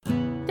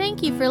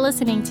Thank you for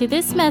listening to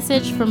this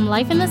message from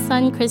Life in the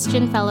Sun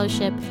Christian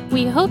Fellowship.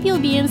 We hope you'll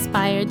be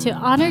inspired to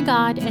honor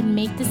God and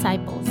make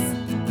disciples.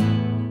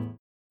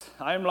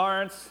 I'm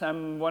Lawrence.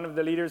 I'm one of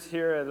the leaders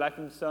here at Life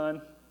in the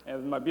Sun,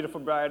 and my beautiful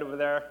bride over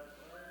there.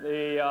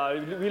 We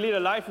lead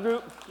a life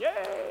group.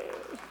 Yay!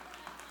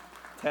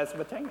 Lawrence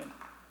Batangan.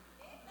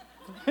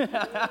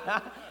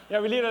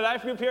 Yeah, we lead a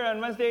life group here on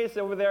Wednesdays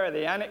over there at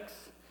the Annex,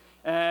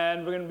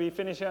 and we're going to be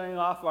finishing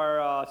off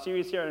our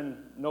series here in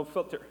No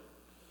Filter.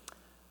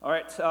 All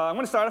right, I'm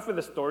going to start off with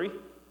a story.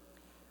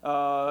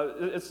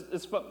 This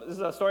is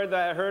a story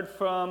that I heard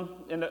from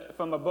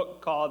a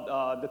book called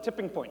The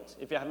Tipping Point.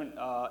 If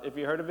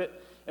you heard of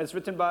it, it's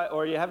written by,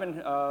 or you haven't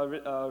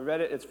read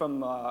it, it's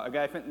from a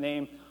guy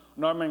named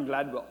Norman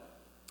Gladwell.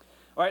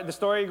 All right, the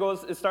story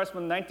it starts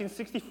from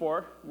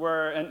 1964,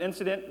 where an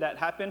incident that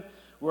happened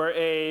where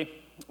a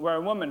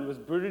woman was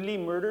brutally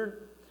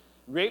murdered,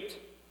 raped,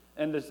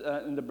 in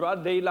the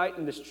broad daylight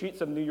in the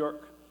streets of New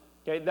York.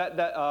 Okay,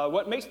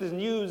 what makes this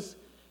news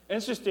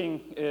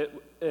interesting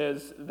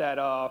is that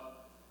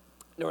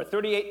there were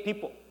 38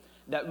 people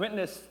that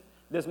witnessed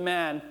this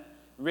man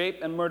rape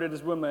and murder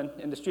this woman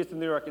in the streets of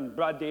New York in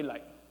broad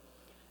daylight.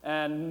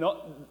 And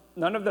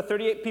none of the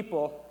 38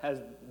 people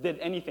did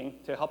anything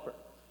to help her.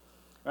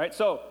 Right?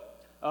 So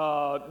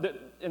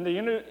at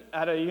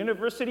a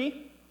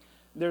university,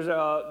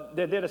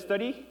 they did a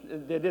study.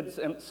 They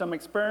did some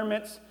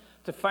experiments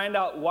to find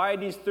out why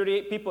these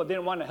 38 people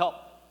didn't want to help.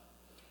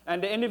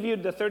 And they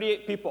interviewed the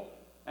 38 people.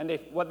 And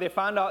what they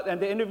found out,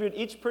 and they interviewed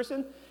each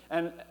person,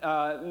 and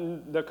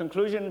the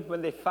conclusion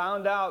when they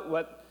found out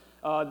what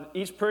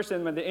each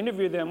person, when they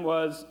interviewed them,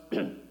 was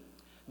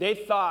they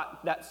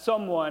thought that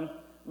someone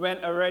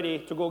went already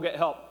to go get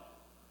help.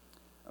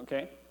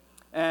 Okay?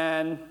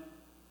 And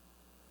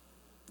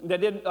they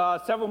did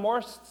several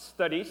more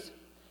studies,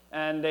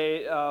 and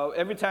they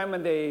every time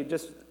when they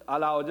just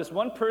allow just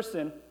one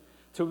person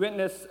to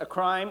witness a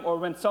crime or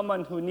when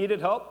someone who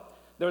needed help,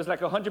 there was like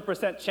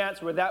 100%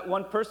 chance where that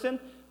one person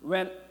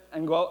went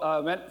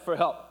for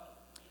help.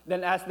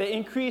 Then as they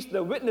increased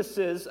the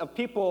witnesses of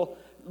people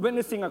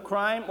witnessing a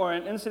crime or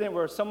an incident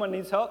where someone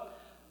needs help,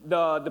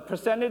 the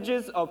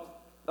percentages of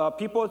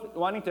people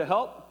wanting to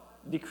help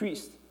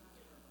decreased.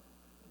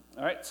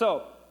 All right,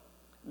 so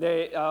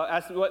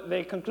what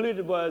they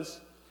concluded was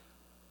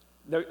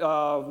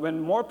when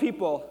more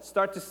people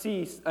start to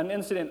see an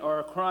incident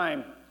or a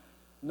crime,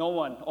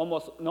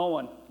 almost no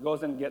one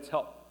goes and gets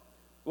help.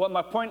 What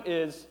my point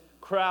is,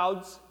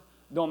 crowds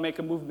don't make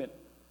a movement.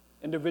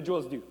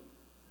 Individuals do.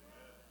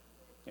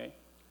 Okay,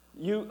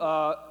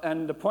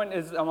 and the point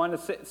is, I want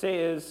to say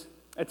is,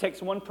 it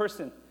takes one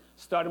person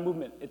to start a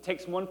movement. It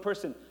takes one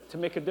person to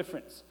make a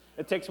difference.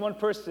 It takes one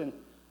person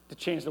to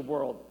change the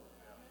world.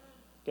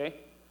 Okay,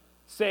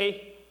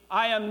 say,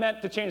 I am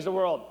meant to change the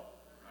world.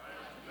 I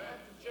am meant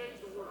to change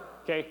the world.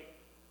 Okay,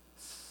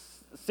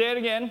 say it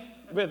again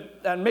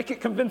and make it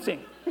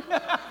convincing.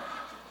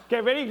 Okay,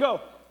 ready, go.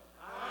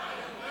 I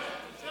am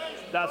meant to change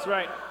the world. That's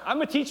right.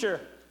 I'm a teacher.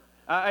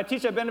 I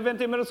teach at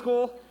Benevente Middle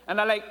School,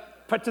 and I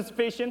like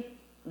participation.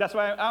 That's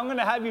why I'm going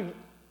to have you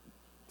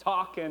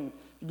talk and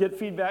get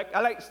feedback.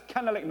 I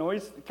kind of like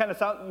noise. It kind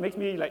of makes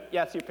me like,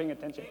 yes, you're paying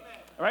attention. Amen.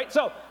 All right,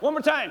 so one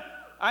more time.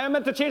 I am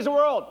meant to change the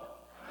world.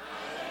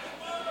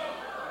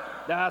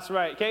 That's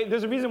right. Okay,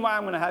 there's a reason why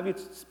I'm going to have you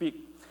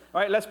speak. All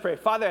right, let's pray.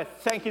 Father, I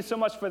thank you so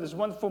much for this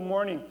wonderful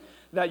morning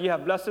that you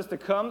have blessed us to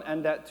come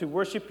and that to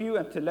worship you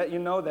and to let you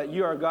know that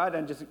you are God,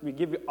 and we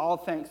give you all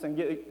thanks and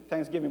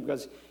thanksgiving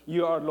because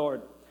you are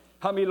Lord.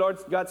 Help me, Lord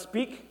God,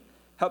 speak.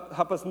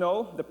 Help us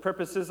know the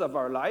purposes of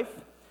our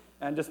life.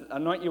 And just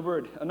anoint your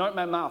word. Anoint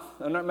my mouth.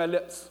 Anoint my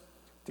lips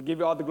to give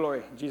you all the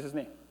glory. In Jesus'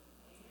 name.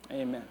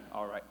 Amen.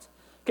 All right.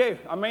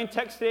 Okay, our main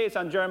text today is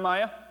on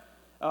Jeremiah,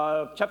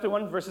 chapter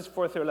 1, verses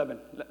 4 through 11.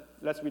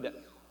 Let's read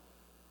it.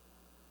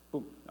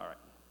 Boom. All right.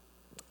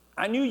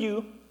 I knew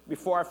you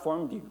before I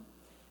formed you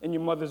in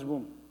your mother's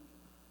womb.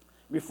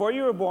 Before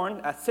you were born,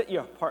 I set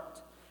you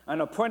apart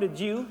and appointed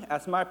you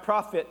as my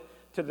prophet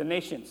to the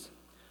nations.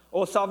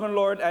 O sovereign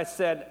Lord, I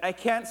said, I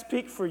can't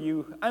speak for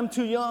you. I'm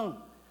too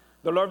young.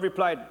 The Lord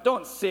replied,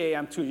 don't say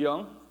I'm too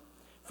young,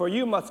 for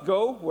you must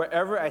go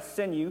wherever I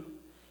send you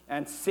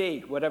and say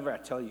whatever I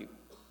tell you.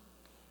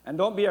 And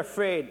don't be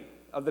afraid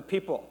of the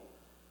people,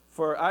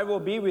 for I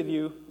will be with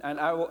you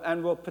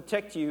and will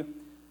protect you.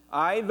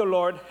 I, the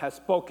Lord, have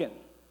spoken.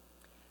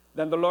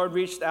 Then the Lord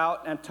reached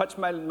out and touched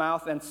my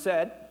mouth and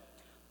said,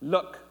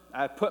 look,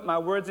 I put my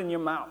words in your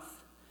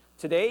mouth.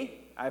 Today,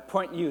 I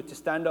appoint you to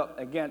stand up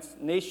against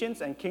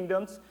nations and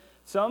kingdoms.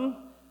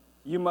 Some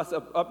you must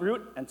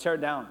uproot and tear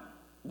down,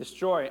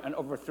 destroy and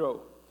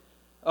overthrow.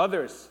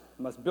 Others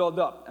must build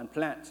up and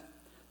plant.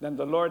 Then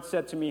the Lord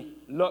said to me,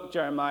 look,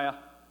 Jeremiah,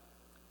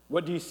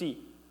 what do you see?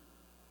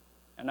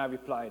 And I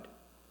replied,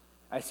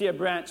 I see a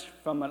branch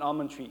from an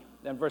almond tree.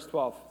 Then verse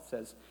 12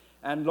 says,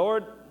 and the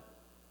Lord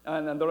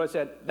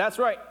said, that's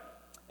right.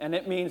 And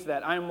it means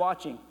that I'm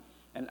watching,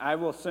 and I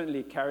will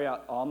certainly carry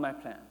out all my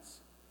plans.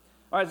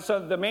 All right, so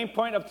the main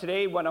point of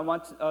today, what I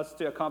want us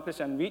to accomplish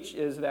and reach,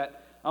 is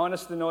that I want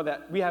us to know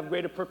that we have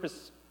greater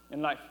purpose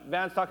in life.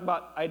 Van's talking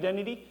about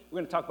identity. We're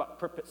going to talk about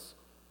purpose.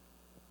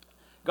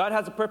 God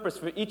has a purpose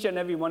for each and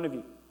every one of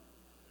you.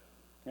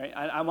 Right?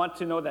 I want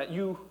to know that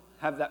you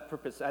have that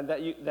purpose and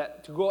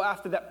that to go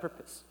after that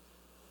purpose.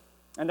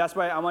 And that's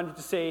why I wanted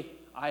to say,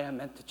 I am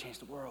meant to change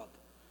the world.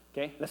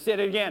 Okay, let's say it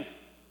again.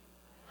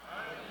 I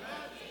am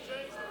meant to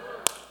change the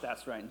world.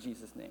 That's right, in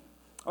Jesus' name.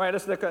 All right,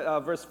 let's look at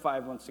verse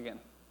 5 once again.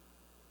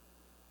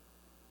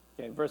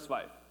 Okay, verse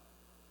 5. It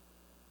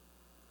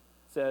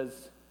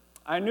says,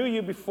 I knew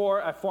you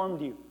before I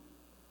formed you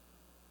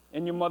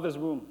in your mother's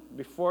womb.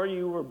 Before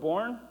you were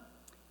born,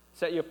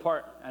 set you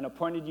apart and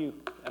appointed you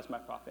as my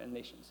prophet and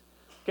nations.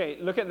 Okay,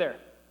 look at there.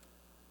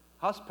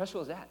 How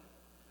special is that?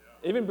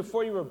 Yeah. Even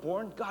before you were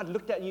born, God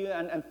looked at you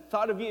and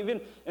thought of you.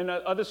 Even in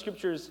other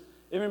scriptures,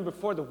 even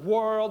before the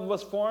world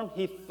was formed,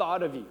 he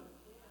thought of you.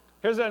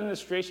 Here's an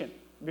illustration.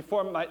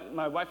 Before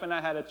my wife and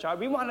I had a child,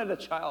 we wanted a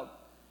child.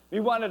 We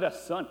wanted a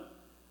son.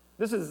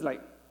 This is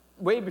like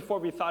way before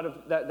we thought of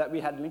that we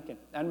had Lincoln.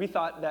 And we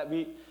thought that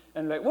what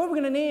are we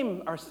going to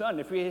name our son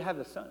if we have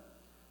a son?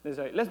 They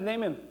say, let's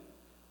name him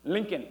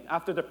Lincoln,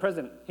 after the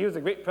president. He was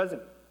a great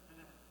president,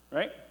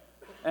 right?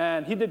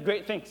 And he did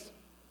great things.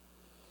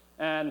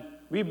 And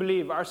we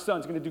believe our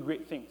son's going to do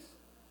great things.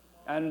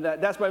 And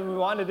that's why we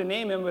wanted to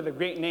name him with a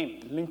great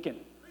name, Lincoln,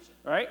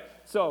 right?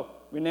 So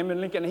we named him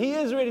Lincoln. He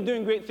is already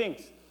doing great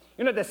things.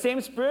 You know, the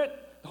same Spirit,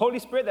 the Holy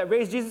Spirit that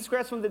raised Jesus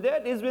Christ from the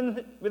dead is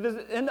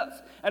in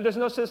us. And there's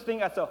no such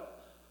thing as a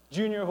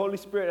junior Holy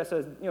Spirit that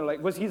says,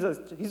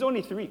 he's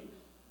only 3,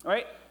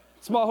 right?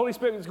 Small Holy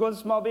Spirit goes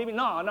to small baby.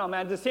 No,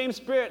 man. The same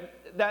Spirit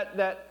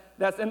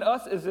that's in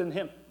us is in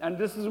him. And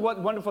this is what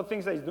wonderful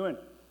things that he's doing.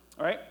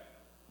 All right?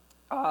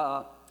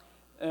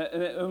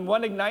 In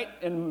one Ignite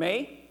in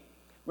May,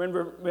 when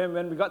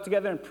we got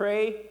together and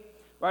pray,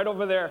 right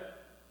over there,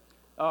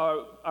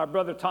 our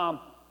brother Tom,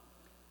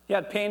 he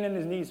had pain in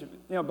his knees. You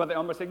know, Brother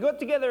Elmer said, go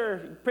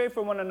together, pray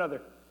for one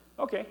another.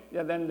 Okay.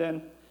 Yeah,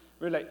 then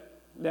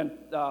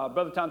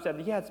Brother Tom said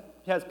he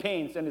has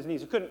pains in his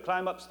knees. He couldn't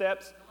climb up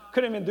steps,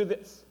 couldn't even do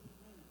this.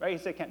 Right? He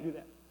said, can't do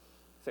that.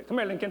 He said, come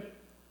here, Lincoln.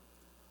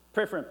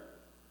 Pray for him.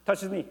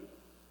 Touch his knee.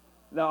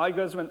 Now all he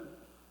goes went,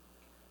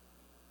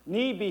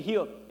 knee be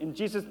healed.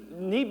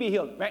 Knee be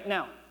healed right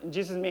now. In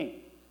Jesus' name.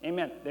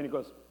 Amen. Then he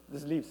goes,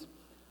 this leaves.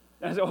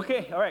 And I said,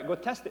 okay, all right, go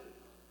test it.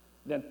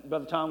 Then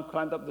Brother Tom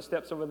climbed up the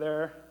steps over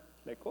there.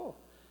 Like, oh.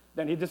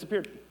 Then he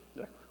disappeared.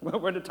 Like,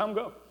 where did Tom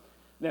go?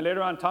 Then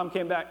later on, Tom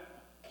came back.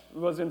 He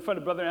was in front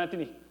of Brother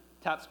Anthony.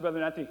 Taps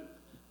Brother Anthony.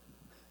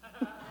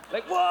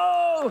 Like,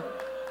 whoa!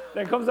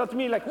 Then comes up to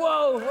me like,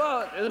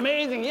 whoa, it's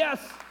amazing, yes.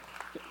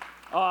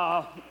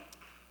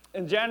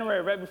 In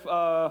January,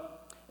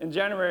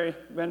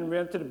 when we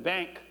went to the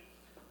bank,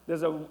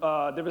 there's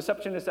the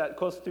receptionist at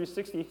Coast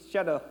 360. She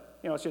had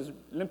she was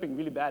limping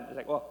really bad. It's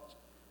like,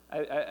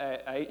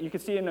 you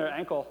could see in her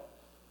ankle,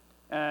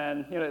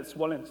 and it's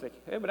swollen. It's like,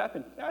 hey, what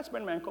happened? Yeah, I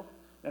sprained my ankle.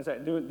 And I was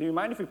like, do you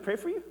mind if we pray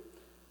for you?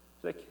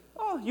 It's like,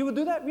 oh, you would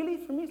do that really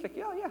for me? It's like,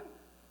 yeah.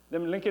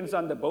 Then Lincoln's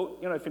on the boat.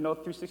 If you know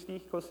 360,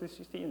 Coast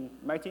 360 in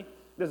Mighty.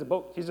 There's a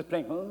boat. He's just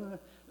playing. Oh,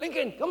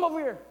 Lincoln, come over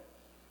here.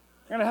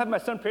 I'm going to have my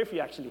son pray for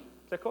you, actually.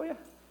 It's like, oh, yeah.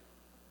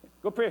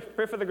 Go pray.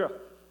 Pray for the girl.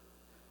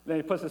 Then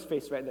he puts his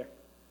face right there.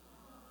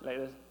 Like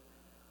this.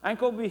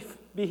 Ankle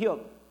be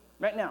healed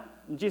right now.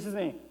 In Jesus'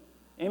 name.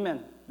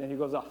 Amen. Then he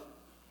goes off.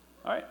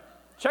 All right.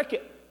 Check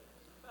it.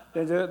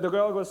 Then the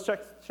girl goes,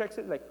 checks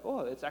it. Like, oh,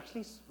 it's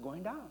actually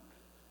going down.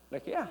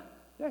 Like, yeah.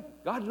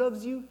 God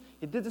loves you.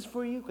 He did this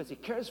for you because he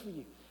cares for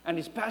you. And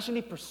he's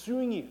passionately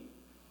pursuing you.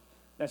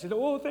 And she said,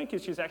 oh, thank you.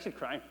 She's actually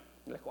crying.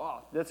 Like,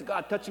 wow, that's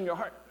God touching your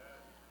heart.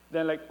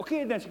 Then like,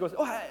 okay. Then she goes,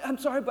 oh, I'm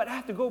sorry, but I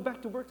have to go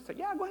back to work. It's like,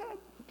 yeah, go ahead.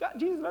 God,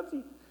 Jesus loves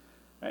you.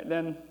 Right?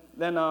 Then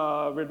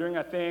we're doing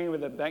a thing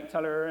with the bank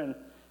teller, and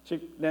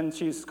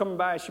she's coming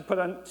by.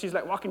 She's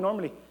like walking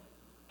normally.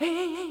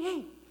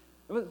 Hey.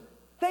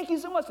 Thank you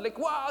so much. Like,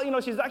 wow,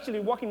 she's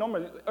actually walking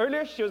normally.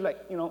 Earlier, she was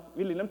like,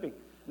 really limping.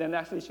 Then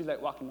actually, she's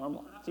like walking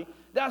normal. See,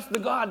 that's the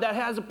God that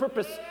has a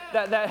purpose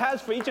that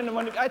has for each and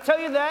every one. I tell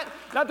you that,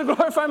 not to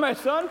glorify my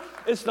son,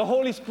 it's the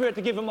Holy Spirit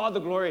to give him all the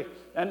glory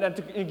and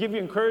to give you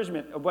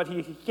encouragement of what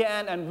he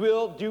can and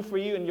will do for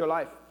you in your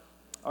life.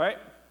 All right?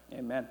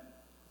 Amen.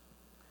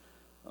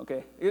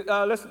 Okay,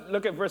 let's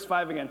look at verse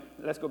 5 again.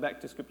 Let's go back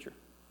to Scripture.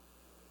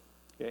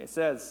 Okay, it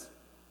says,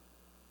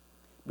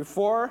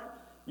 before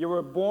you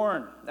were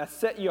born, I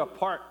set you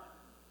apart.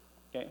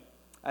 Okay,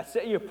 I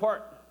set you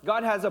apart.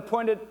 God has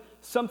appointed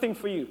something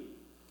for you.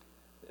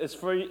 It's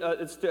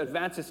to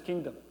advance his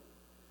kingdom.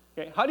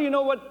 Okay, how do you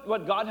know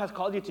what God has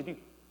called you to do?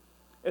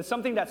 It's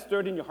something that's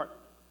stirred in your heart.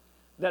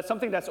 That's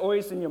something that's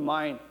always in your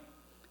mind.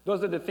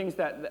 Those are the things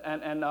that,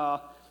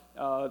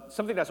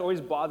 something that's always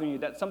bothering you.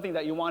 That's something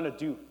that you want to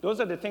do. Those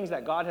are the things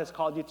that God has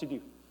called you to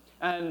do.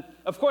 And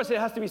of course, it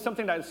has to be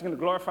something that's going to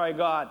glorify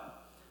God,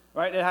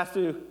 right? It has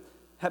to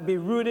be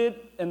rooted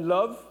in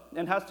love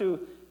and has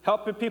to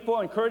help people,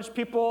 encourage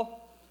people.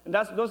 And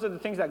those are the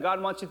things that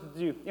God wants you to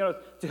do,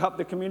 to help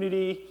the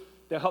community,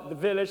 to help the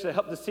village, to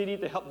help the city,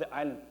 to help the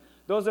island.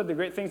 Those are the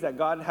great things that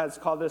God has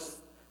called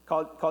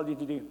you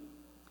to do.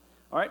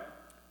 All right?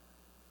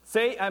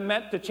 Say, I'm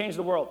meant to change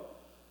the world.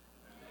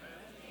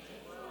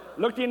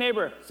 Look to your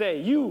neighbor. Say,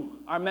 you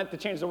are meant to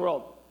change the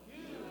world.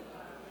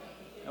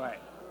 All right.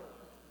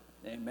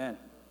 Amen.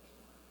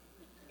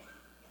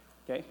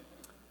 Okay.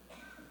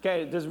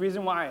 Okay, there's a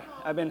reason why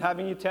I've been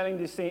having you saying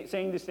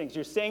these things.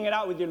 You're saying it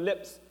out with your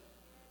lips.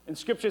 And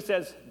Scripture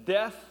says,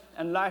 death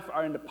and life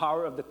are in the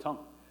power of the tongue.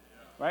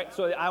 Right?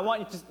 So I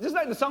want you to, just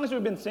like the songs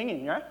we've been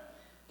singing, right?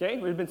 Okay,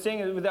 we've been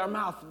singing it with our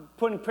mouth,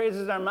 putting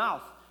praises in our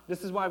mouth.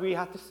 This is why we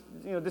have to,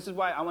 this is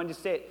why I want you to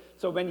say it.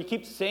 So when you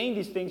keep saying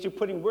these things, you're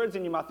putting words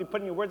in your mouth, you're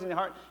putting your words in your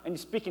heart, and you're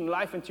speaking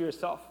life into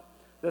yourself.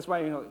 That's why,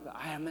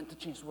 I am meant to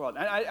change the world.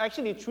 And I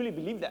actually truly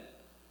believe that.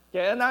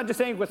 Okay, I'm not just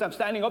saying because I'm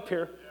standing up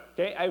here.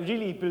 Okay, I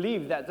really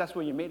believe that that's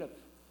what you're made of.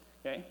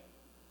 Okay,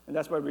 and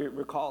that's why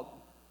we're called.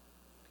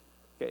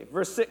 Okay,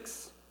 verse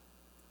 6,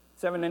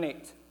 7, and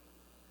 8.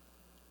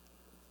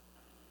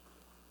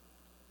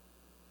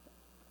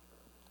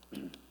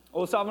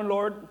 O sovereign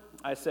Lord,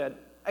 I said,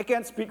 I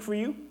can't speak for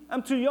you.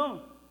 I'm too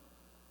young.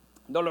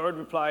 The Lord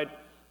replied,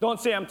 don't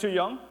say I'm too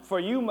young, for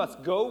you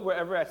must go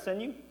wherever I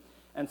send you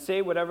and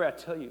say whatever I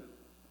tell you.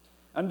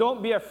 And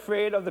don't be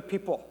afraid of the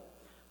people,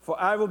 for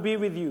I will be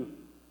with you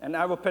and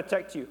I will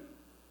protect you.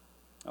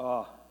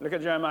 Oh, look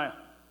at Jeremiah.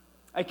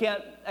 I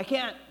can't.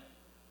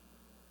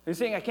 He's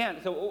saying I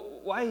can't. So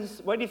why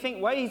is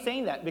he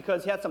saying that?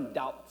 Because he had some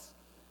doubts.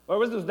 Where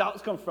was those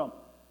doubts come from?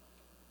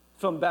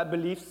 From bad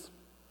beliefs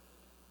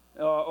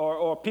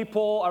or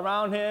people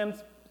around him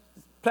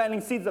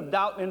planting seeds of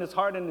doubt in his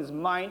heart and his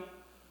mind.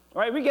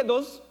 All right, we get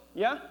those,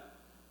 yeah?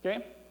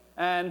 Okay?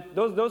 And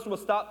those will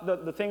stop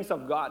the things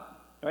of God,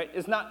 right?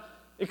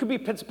 It could be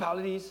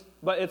principalities,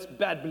 but it's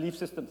bad belief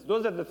systems.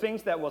 Those are the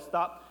things that will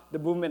stop the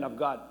movement of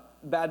God,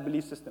 bad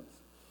belief systems.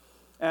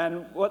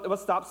 And what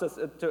stops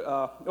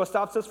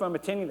us from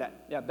attaining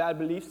that? Yeah, bad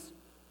beliefs,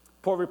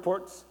 poor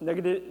reports,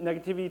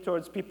 negativity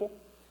towards people.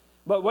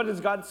 But what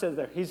does God say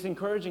there? He's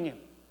encouraging him.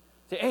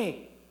 Say,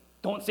 hey,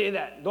 don't say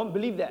that. Don't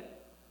believe that.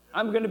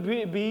 I'm going to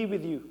be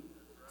with you.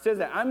 It says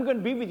that. I'm going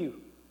to be with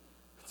you.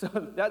 So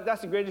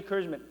that's a great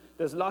encouragement.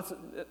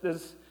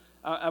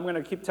 I'm going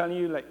to keep telling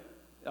you,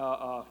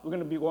 we're going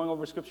to be going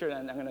over Scripture,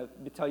 and I'm going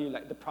to tell you,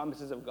 the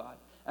promises of God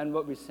and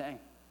what we sang.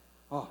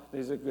 Oh,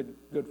 he's a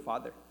good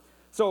Father.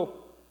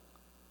 So,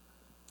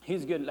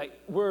 he's good,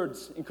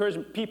 words,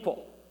 encouragement,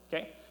 people,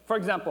 okay? For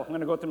example, I'm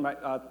going to go through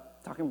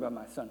talking about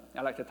my son.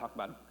 I like to talk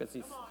about him because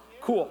he's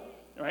cool,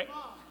 right?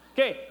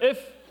 Okay,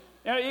 if,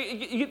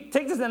 you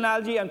take this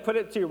analogy and put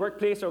it to your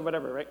workplace or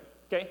whatever, right?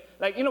 Okay?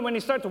 When you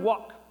start to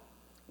walk,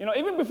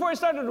 even before he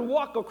started to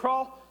walk or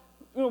crawl,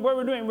 what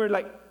we're doing,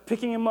 we're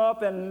picking him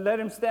up and let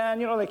him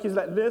stand, he's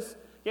like this,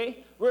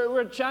 okay?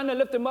 We're trying to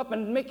lift him up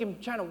and make him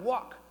trying to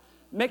walk,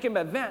 make him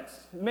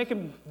advance, make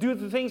him do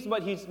the things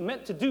what he's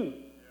meant to do.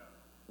 Yeah.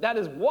 That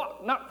is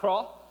walk, not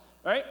crawl,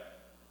 right?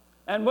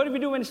 And what do we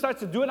do when he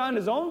starts to do it on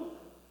his own?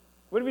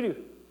 What do we do?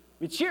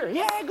 We cheer.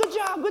 Yeah, good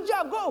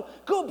job,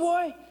 go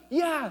boy.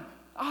 Yeah,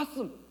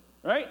 awesome,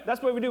 right?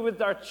 That's what we do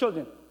with our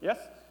children, yes?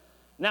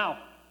 Now,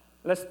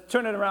 let's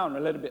turn it around a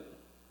little bit,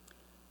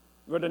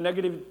 where the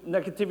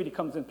negativity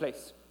comes in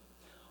place.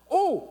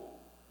 Oh,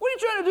 what are you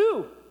trying to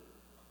do?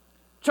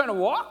 Trying to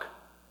walk?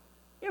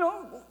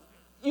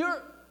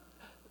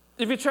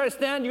 If you try to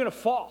stand, you're going to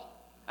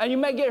fall, and you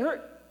might get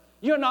hurt.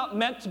 You're not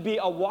meant to be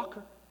a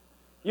walker.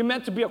 You're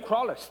meant to be a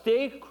crawler.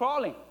 Stay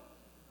crawling.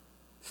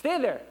 Stay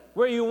there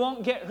where you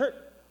won't get hurt.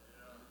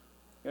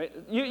 Right?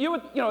 You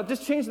would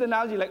just change the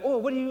analogy, oh,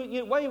 why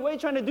are you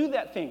trying to do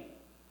that thing,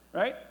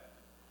 right?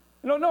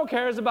 No one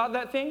cares about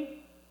that thing.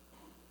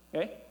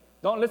 Okay,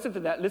 don't listen to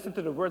that. Listen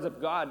to the words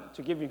of God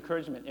to give you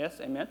encouragement. Yes,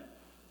 amen.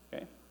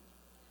 Okay.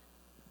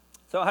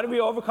 So how do we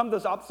overcome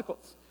those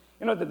obstacles?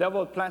 The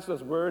devil plants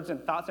those words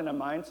and thoughts in our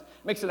minds,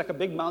 makes it like a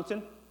big mountain.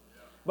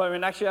 Yeah. But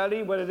in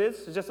actuality, what it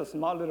is just a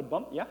small little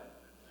bump, yeah?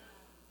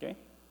 Okay.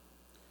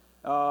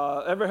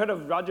 Ever heard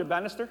of Roger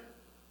Bannister?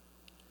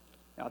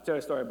 Yeah, I'll tell you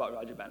a story about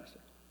Roger Bannister.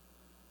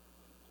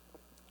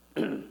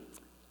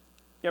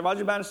 Yeah,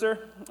 Roger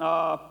Bannister,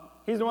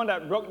 he's the one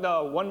that broke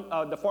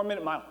the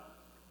 4-minute mile.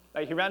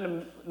 He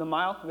ran the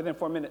mile within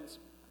 4 minutes.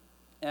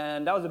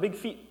 And that was a big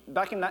feat.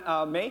 Back in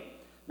May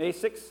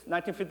 6,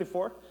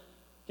 1954,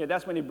 okay,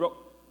 that's when he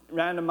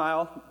ran a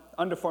mile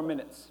under 4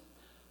 minutes.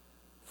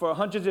 For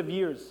hundreds of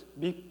years,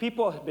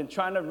 people have been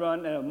trying to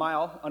run a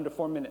mile under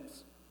 4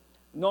 minutes.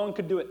 No one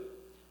could do it.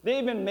 They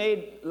even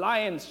made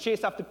lions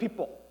chase after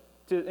people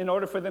in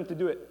order for them to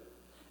do it.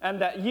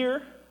 And that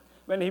year,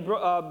 when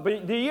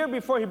the year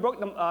before he broke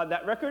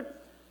that record,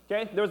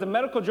 okay, there was a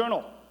medical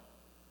journal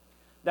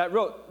that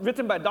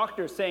written by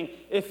doctors saying,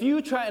 if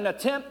you try and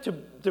attempt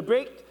to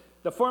break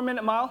the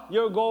 4-minute mile,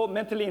 you'll go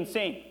mentally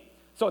insane.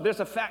 So there's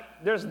a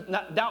fact, there's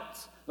not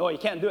doubts. No, you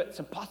can't do it. It's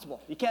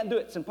impossible. You can't do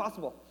it. It's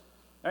impossible.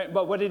 All right?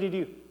 But what did he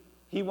do?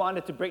 He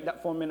wanted to break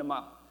that 4-minute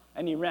mile,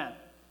 and he ran,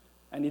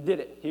 and he did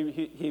it.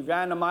 He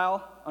ran a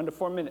mile under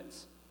 4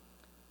 minutes.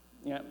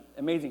 Yeah,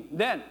 amazing.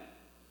 Then,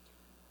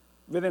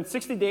 within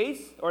 60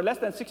 days, or less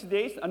than 60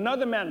 days,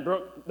 another man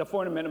broke the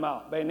 4-minute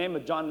mile by the name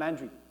of John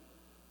Landry.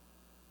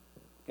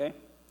 Okay?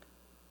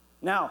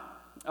 Now,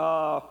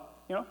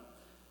 You know,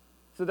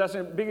 so that's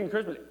a big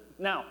encouragement.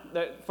 Now,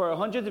 for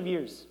hundreds of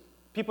years,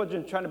 people have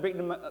been trying to break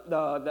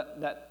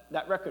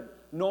that record.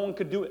 No one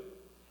could do it.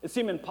 It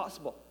seemed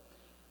impossible.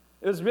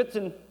 It was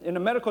written in a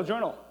medical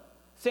journal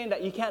saying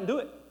that you can't do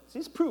it. See,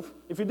 it's proof.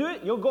 If you do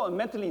it, you'll go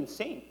mentally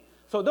insane.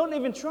 So don't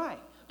even try.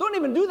 Don't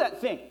even do that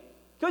thing.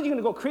 Because you're going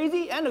to go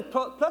crazy, and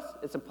plus,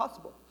 it's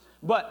impossible.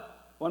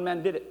 But one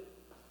man did it.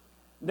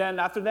 Then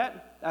after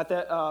that,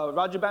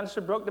 Roger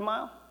Bannister broke the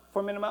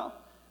 4-minute mile,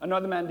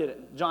 another man did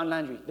it, John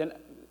Landry. Then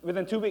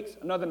within 2 weeks,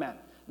 another man,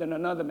 then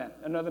another man,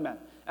 another man.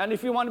 And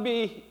if you want to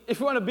be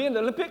in the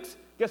Olympics,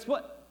 guess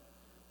what?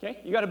 Okay,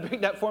 you got to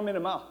break that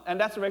 4-minute mile, and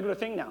that's a regular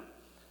thing now.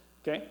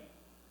 Okay,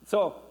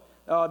 so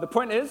the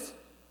point is,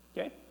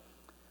 okay,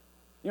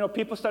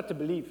 people start to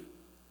believe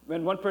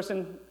when one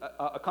person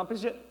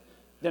accomplishes it,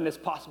 then it's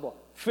possible.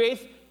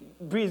 Faith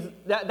breeds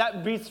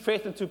that breeds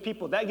faith into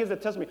people. That gives a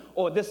testimony.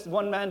 Oh, this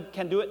one man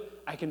can do it,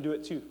 I can do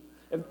it too.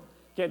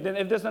 Then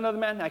if there's another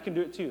man, I can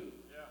do it too.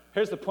 Yeah.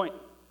 Here's the point.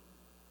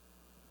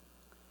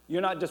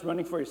 You're not just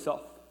running for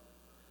yourself.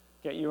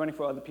 Okay, you're running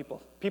for other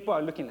people. People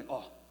are looking like,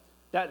 oh,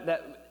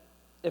 that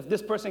if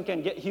this person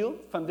can get healed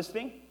from this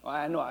thing,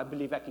 well, I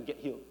believe I can get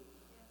healed.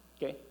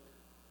 Okay?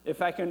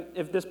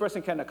 If this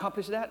person can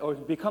accomplish that or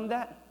become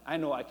that, I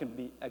know I could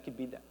be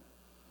that.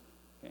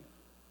 Okay?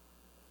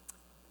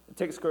 It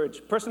takes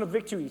courage. Personal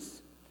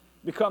victories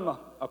become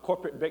a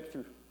corporate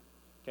breakthrough.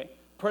 Okay?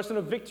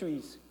 Personal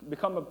victories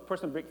become a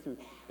personal breakthrough.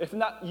 If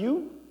not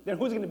you, then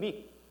who's going to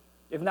be?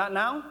 If not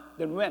now,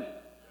 then when?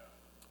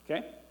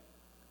 Okay?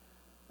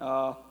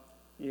 Yeah,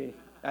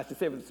 I have to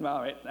say it with a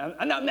smile, right?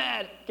 I'm not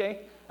mad,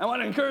 okay? I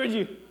want to encourage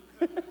you.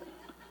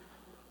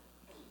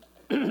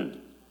 I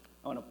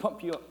want to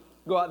pump you up.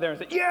 Go out there and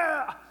say,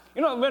 yeah!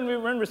 When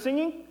we're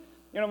singing,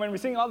 when we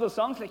sing all those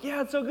songs, like,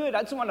 yeah, it's so good.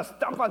 I just want to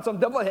stomp on some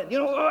double head.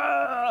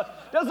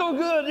 That's so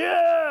good,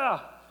 yeah!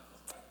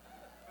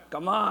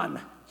 Come on,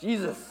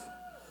 Jesus.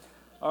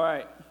 All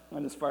right,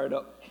 I'm just fired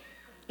up.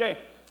 Okay.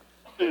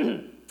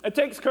 It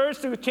takes courage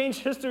to change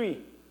history.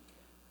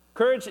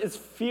 Courage is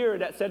fear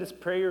that said its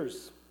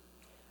prayers.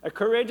 A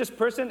courageous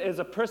person is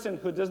a person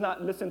who does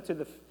not listen to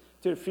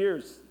the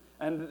fears,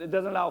 and it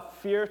doesn't allow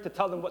fear to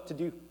tell them what to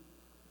do.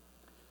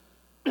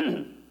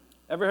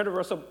 Ever heard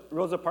of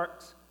Rosa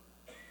Parks?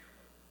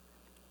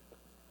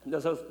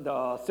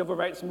 The civil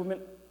rights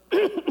movement?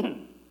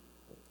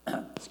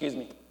 Excuse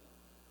me.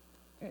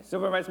 Okay,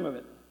 civil rights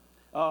movement.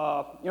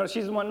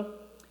 She's the one,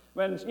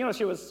 when,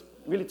 she was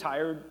really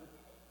tired,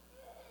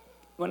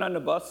 went on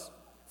the bus,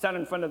 sat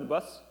in front of the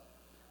bus,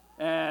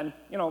 and,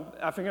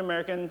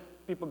 African-American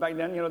people back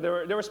then, they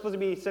were supposed to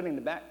be sitting in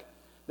the back.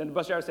 Then the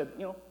bus driver said,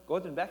 go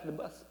to the back of the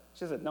bus.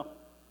 She said, no,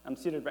 I'm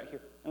seated right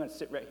here. I'm going to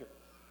sit right here.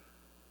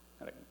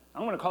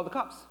 I'm going to call the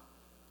cops.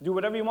 Do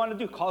whatever you want to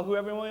do. Call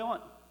whoever you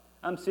want.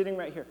 I'm sitting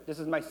right here. This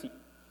is my seat.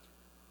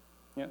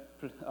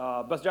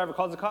 Bus driver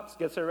calls the cops,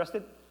 gets her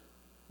arrested.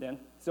 Then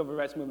civil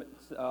rights movement,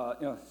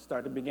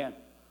 began.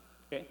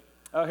 Okay.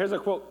 Here's a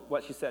quote,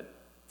 what she said.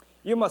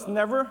 You must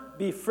never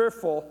be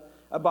fearful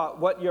about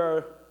what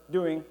you're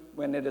doing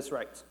when it is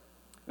right.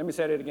 Let me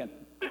say it again.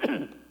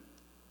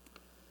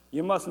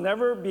 You must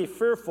never be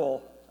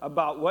fearful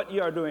about what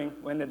you are doing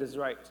when it is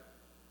right.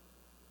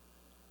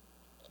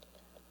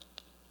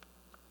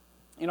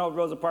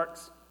 Rosa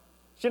Parks,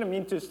 she didn't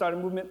mean to start a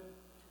movement,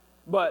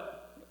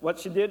 but what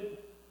she did,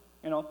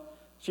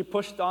 she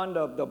pushed on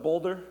the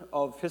boulder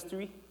of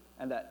history,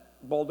 and that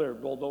boulder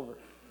rolled over.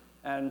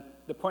 And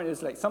the point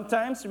is,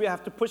 sometimes we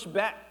have to push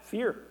back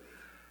fear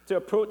to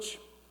approach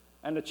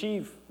and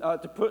achieve,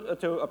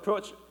 to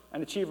approach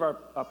and achieve our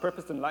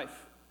purpose in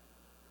life.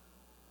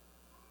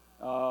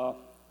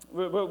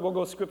 We'll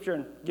go scripture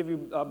and give you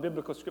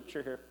biblical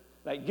scripture here.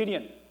 Like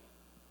Gideon,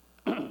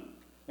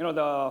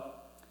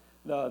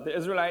 the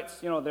Israelites,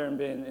 they're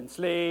being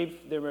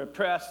enslaved, they were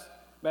oppressed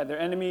by their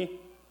enemy.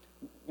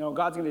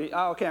 God's going to,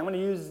 I'm going to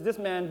use this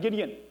man,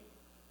 Gideon.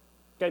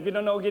 Okay, if you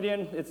don't know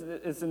Gideon,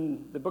 it's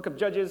in the book of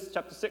Judges,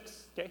 chapter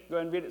 6. Okay, go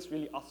ahead and read it. It's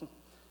really awesome.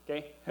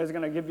 Okay, here's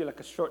going to give you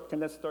a short,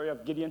 condensed story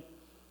of Gideon.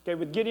 Okay,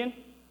 with Gideon,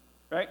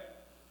 right?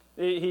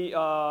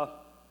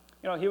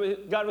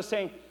 God was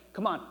saying,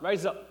 come on,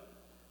 rise up.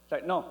 It's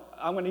like, no,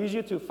 I'm going to use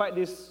you to fight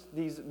this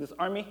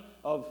army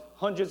of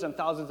hundreds and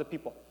thousands of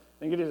people.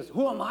 And Gideon says,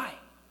 who am I?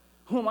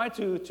 Who am I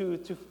to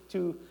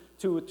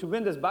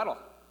win this battle?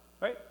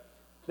 Right?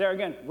 There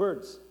again,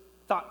 words,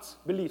 thoughts,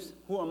 beliefs.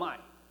 Who am I?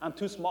 I'm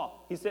too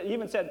small. He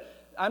even said,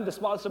 I'm the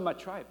smallest of my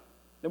tribe.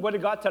 Then what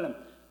did God tell him?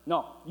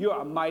 No, you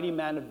are a mighty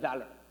man of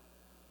valor.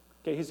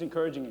 Okay, he's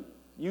encouraging him.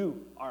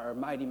 You are a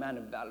mighty man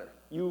of valor.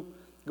 You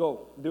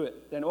go, do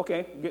it. Then,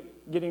 okay,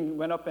 Gideon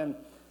went up and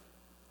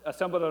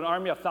assembled an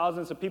army of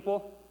thousands of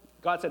people.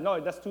 God said, no,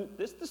 that's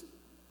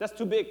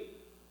too big.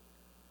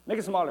 Make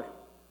it smaller.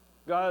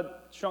 God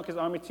shrunk his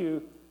army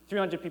to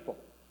 300 people.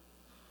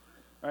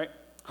 Right?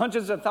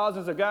 Hundreds of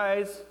thousands of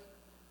guys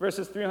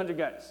versus 300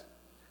 guys.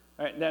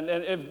 Right? Then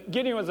if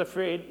Gideon was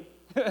afraid,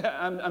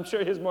 I'm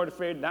sure he's more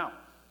afraid now.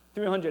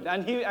 300.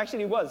 And he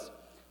actually was.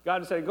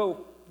 God said,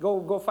 go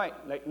fight.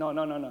 Like,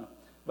 no.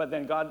 But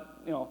then God,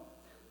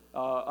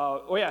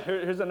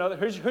 Here's another.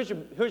 Here's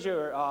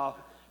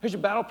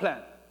your battle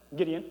plan,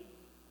 Gideon.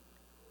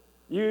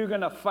 You're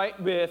gonna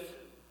fight with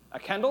a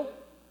candle,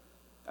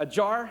 a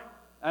jar,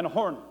 and a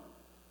horn.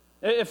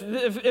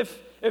 If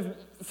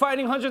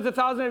fighting hundreds of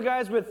thousands of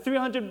guys with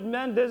 300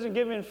 men doesn't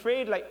give him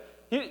afraid,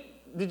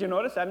 did you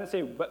notice? I didn't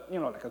say, but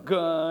like a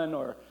gun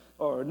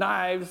or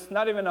knives,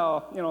 not even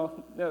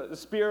a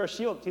spear or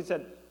shield. He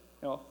said,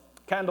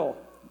 candle,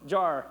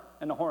 jar,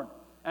 and a horn.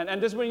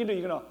 And this is what you do.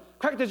 You're gonna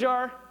crack the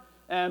jar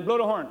and blow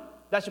the horn.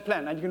 That's your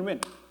plan, and you're gonna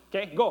win.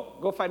 Okay,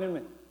 go fight and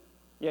win.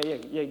 Yeah,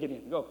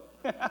 Gideon, go.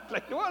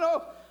 Like,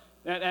 no.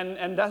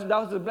 And that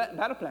was the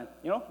battle plan.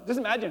 Just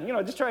imagine.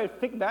 Just try to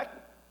think back.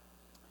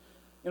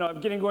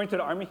 Gideon going to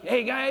the army.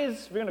 Hey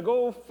guys, we're gonna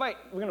go fight.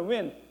 We're gonna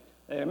win.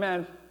 Hey,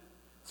 man,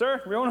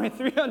 sir, we're only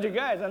 300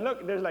 guys, and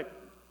look, there's like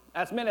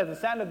as many as the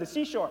sand of the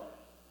seashore.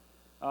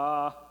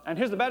 And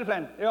here's the battle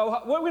plan.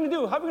 What are we gonna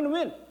do? How are we gonna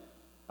win?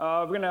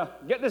 We're gonna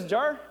get this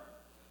jar.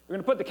 We're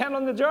gonna put the candle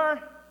in the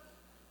jar,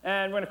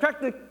 and we're gonna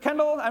crack the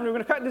candle, and we're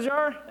gonna crack the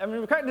jar, and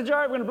when we crack the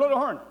jar, we're gonna blow the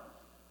horn,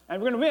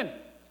 and we're gonna win.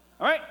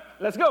 All right,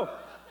 let's go.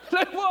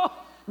 Like, whoa!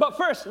 But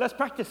first, let's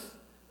practice.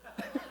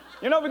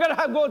 We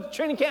gotta go to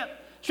training camp.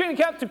 Training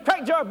camp to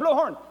crack jar, blow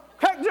horn.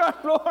 Crack jar,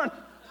 blow horn.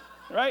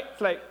 Right?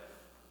 It's like,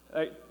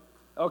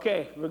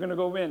 okay, we're gonna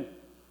go win.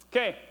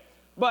 Okay,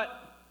 but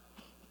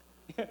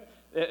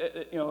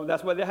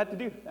that's what they had to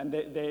do, and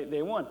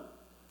they won,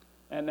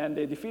 and then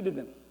they defeated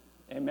them.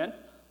 Amen.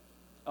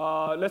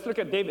 Let's look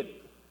at David,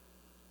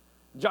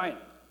 giant,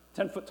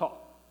 10 foot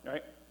tall,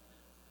 right?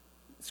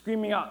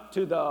 Screaming out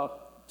to the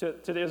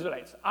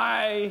Israelites,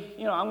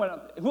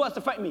 who wants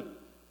to fight me?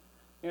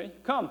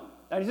 Come.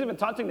 And he's even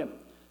taunting them.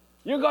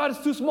 Your God is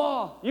too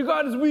small. Your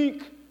God is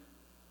weak.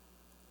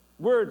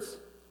 Words.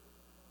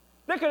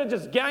 They could have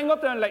just ganged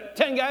up there and like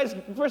 10 guys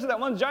versus that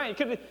one giant.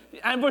 Could have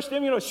ambushed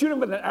him, shoot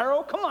him with an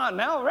arrow. Come on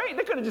now, right?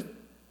 They could have just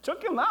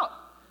took him out.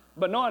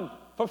 But no one.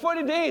 For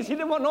 40 days,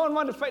 no one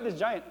wanted to fight this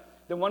giant.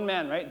 The one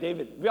man, right?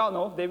 David. We all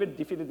know David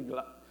defeated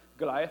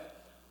Goliath.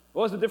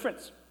 What was the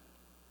difference?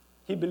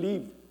 He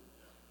believed.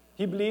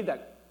 He believed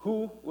that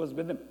who was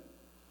with him,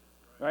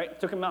 right?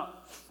 Took him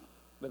out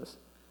with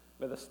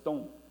a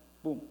stone.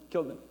 Boom,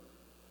 killed him.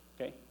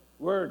 Okay?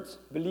 Words,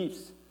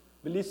 beliefs,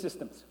 belief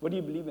systems. What do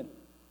you believe in?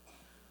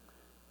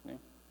 Okay.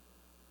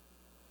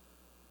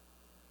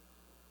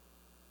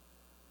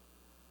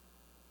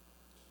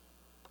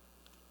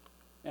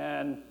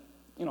 And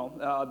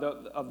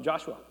of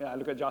Joshua. Yeah, I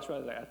look at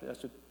Joshua. I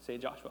should say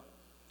Joshua.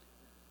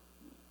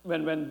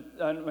 When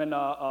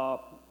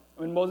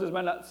Moses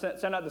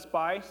sent out the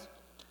spies,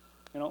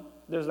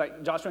 there's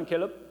like Joshua and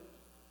Caleb.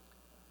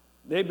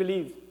 They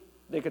believed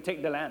they could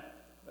take the land.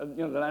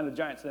 The land of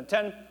giants. And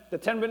the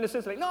 10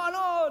 witnesses, like,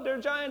 no, they're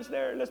giants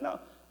there. Let's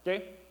not.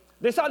 Okay?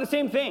 They saw the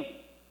same thing.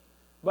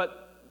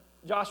 But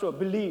Joshua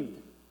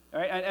believed.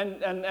 Right?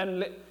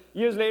 And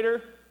years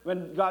later,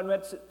 when God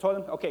told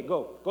him, okay,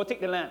 go take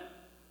the land.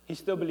 He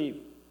still believed.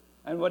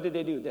 And what did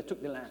they do? They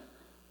took the land.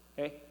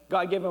 Okay?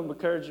 God gave him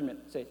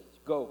encouragement. Say,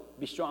 go,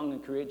 be strong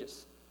and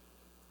courageous.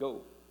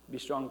 Go, be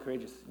strong and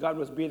courageous. God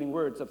was breathing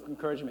words of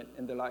encouragement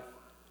in their life.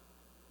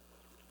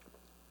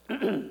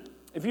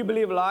 If you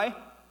believe a lie,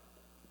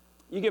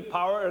 you give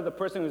power to the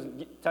person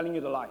who's telling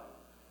you the lie.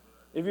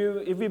 If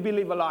you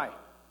believe a lie,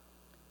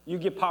 you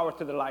give power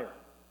to the liar.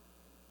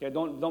 Okay,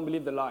 don't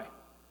believe the lie.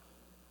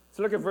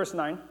 So look at verse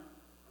 9.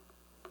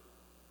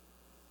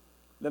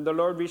 Then the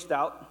Lord reached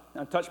out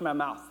and touched my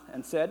mouth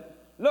and said,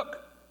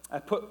 look, I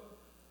put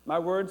my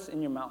words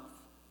in your mouth.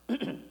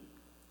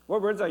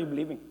 What words are you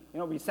believing?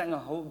 We sang a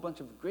whole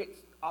bunch of great,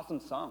 awesome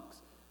songs.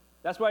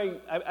 That's why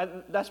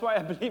I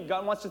believe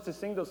God wants us to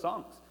sing those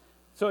songs.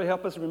 So it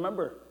helps us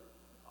remember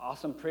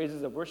awesome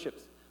praises of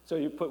worships. So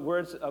you put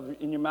words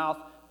in your mouth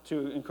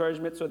to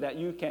encouragement so that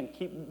you can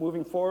keep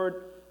moving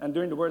forward and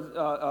doing the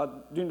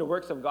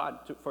works of God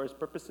for his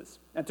purposes.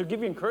 And to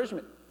give you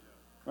encouragement,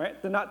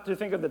 right? Not to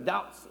think of the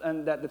doubts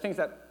and the things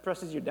that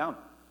presses you down.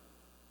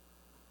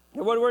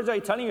 And what words are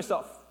you telling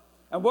yourself?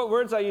 And what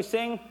words are you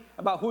saying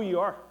about who you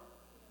are?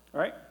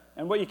 Right?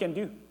 And what you can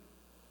do.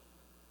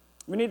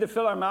 We need to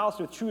fill our mouths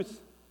with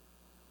truth.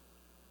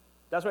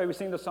 That's why we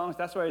sing those songs.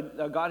 That's why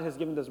God has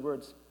given those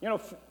words.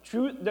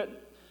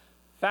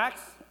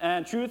 Facts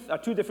and truth are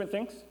two different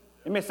things.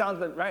 It may sound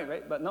like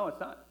right? But no, it's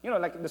not.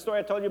 Like the story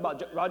I told you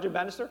about Roger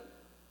Bannister.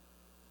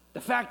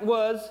 The fact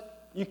was,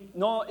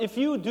 if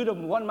you do the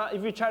 1 mile,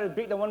 if you try to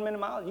break the 1 minute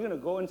mile, you're going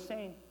to go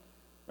insane.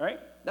 Right?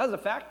 That was a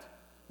fact.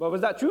 But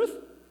was that truth?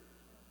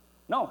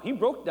 No, he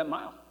broke that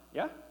mile.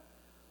 Yeah?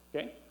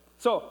 Okay?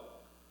 So,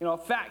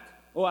 fact.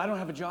 Oh, I don't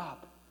have a job.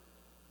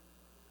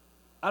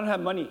 I don't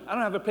have money. I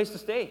don't have a place to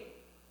stay.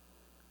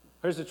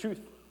 Here's the truth.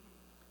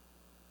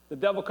 The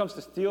devil comes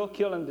to steal,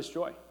 kill, and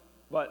destroy.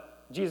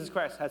 But Jesus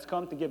Christ has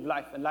come to give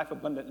life, and life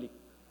abundantly.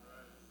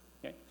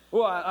 Okay?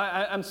 Oh,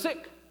 I'm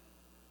sick.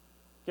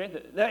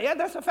 Okay? Yeah,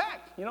 that's a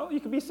fact. You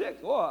could be sick.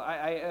 Oh,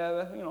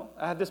 I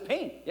have this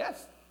pain.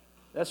 Yes,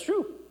 that's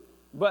true.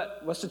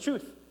 But what's the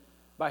truth?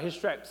 By his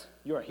stripes,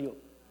 you are healed.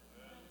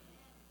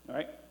 All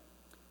right?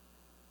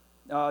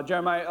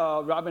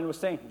 Robin was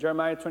saying,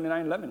 Jeremiah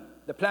 29:11.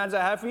 The plans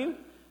I have for you,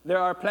 there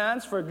are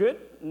plans for good,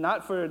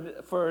 not for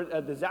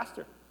a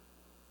disaster,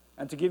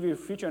 and to give you a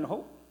future and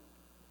hope.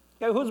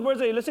 Okay, whose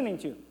words are you listening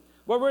to?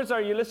 What words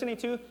are you listening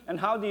to, and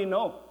how do you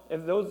know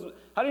if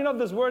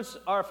those words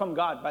are from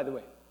God, by the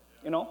way?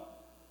 You know?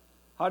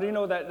 How do you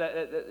know that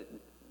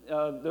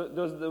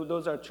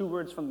those are true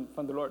words from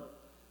the Lord?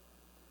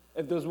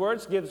 If those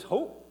words gives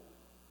hope,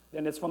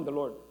 then it's from the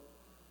Lord.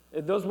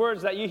 If those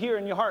words that you hear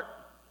in your heart,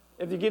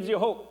 if it gives you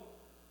hope,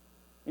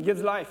 it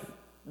gives life,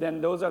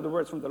 then those are the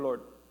words from the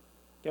Lord.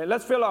 Okay,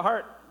 let's fill our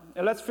heart,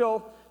 and let's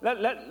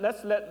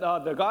let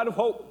the God of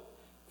hope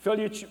fill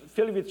you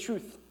with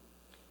truth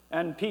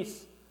and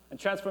peace and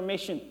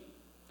transformation.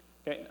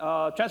 Okay,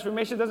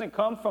 transformation doesn't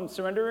come from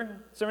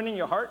surrendering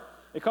your heart.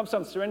 It comes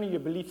from surrendering your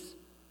beliefs.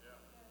 Yeah.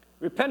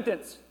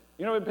 Repentance.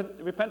 You know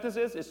what repentance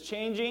is? It's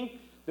changing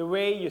the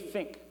way you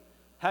think,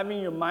 having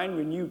your mind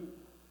renewed.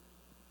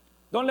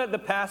 Don't let the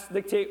past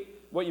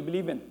dictate what you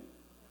believe in.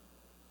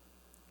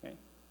 Okay.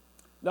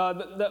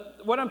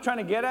 What I'm trying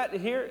to get at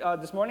here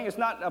this morning is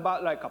not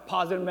about like a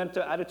positive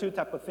mental attitude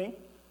type of thing.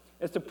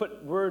 It's to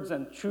put words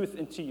and truth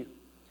into you.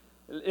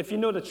 If you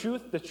know the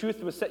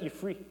truth will set you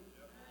free.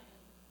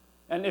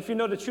 And if you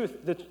know the truth,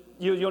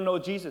 you'll know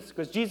Jesus,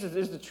 because Jesus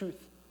is the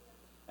truth.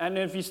 And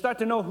if you start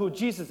to know who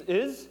Jesus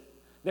is,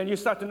 then you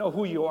start to know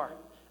who you are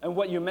and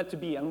what you're meant to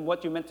be and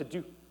what you're meant to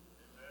do.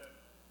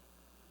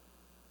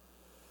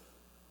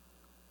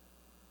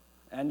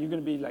 And you're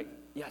going to be like,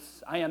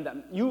 yes, I am that.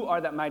 You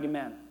are that mighty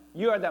man.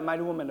 You are that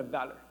mighty woman of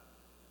valor.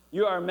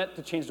 You are meant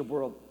to change the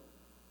world.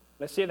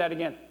 Let's say that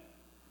again.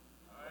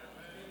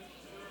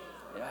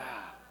 Yeah.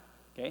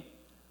 Okay.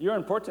 You're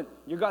important.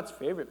 You're God's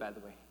favorite, by the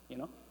way, you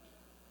know.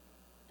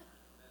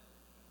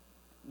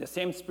 The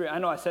same Spirit. I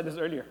know I said this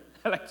earlier.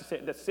 I like to say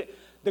it.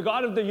 The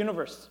God of the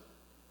universe.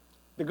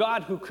 The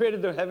God who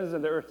created the heavens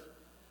and the earth.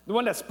 The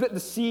one that split the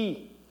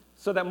sea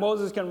so that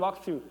Moses can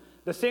walk through.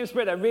 The same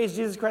Spirit that raised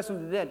Jesus Christ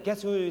from the dead.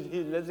 Guess who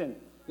he lives in?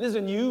 He lives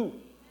in you.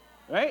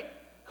 Right?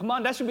 Come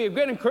on, that should be a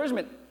great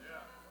encouragement.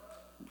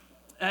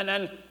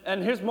 And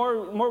here's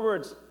more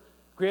words.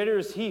 Greater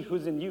is he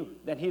who's in you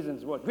than he's in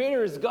this world.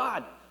 Greater is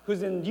God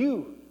who's in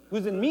you,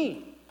 who's in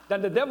me,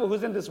 than the devil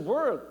who's in this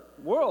world.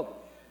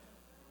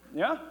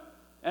 Yeah?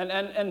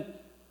 And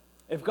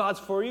if God's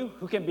for you,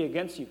 who can be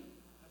against you?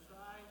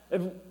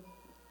 That's right.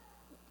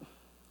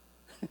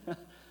 If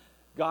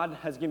God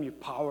has given you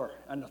power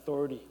and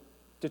authority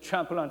to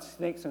trample on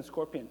snakes and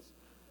scorpions.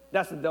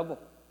 That's the devil,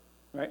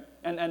 right?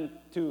 And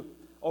to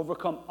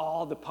overcome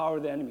all the power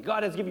of the enemy.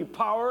 God has given you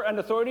power and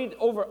authority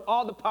over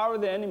all the power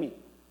of the enemy.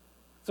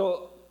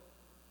 So,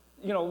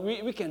 you know,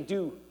 we can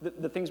do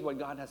the things what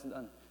God has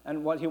done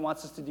and what he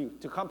wants us to do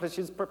to accomplish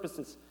his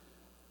purposes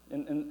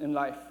in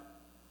life.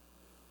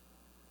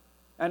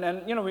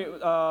 And you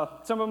know,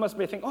 some of us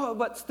may think, oh,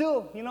 but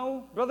still, you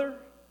know, brother,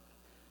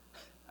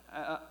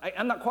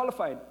 I'm not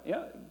qualified.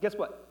 Yeah, guess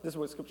what? This is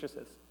what Scripture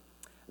says.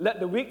 Let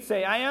the weak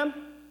say, I am.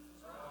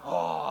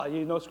 Oh,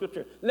 you know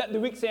Scripture. Let the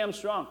weak say, I'm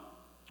strong.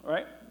 All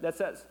right? That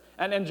says.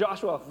 And in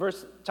Joshua,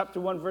 chapter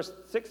 1, verse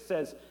 6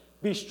 says,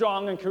 be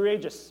strong and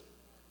courageous.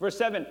 Verse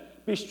 7,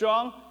 be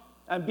strong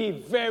and be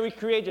very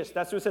courageous.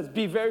 That's what it says,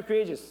 be very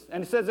courageous.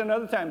 And it says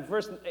another time,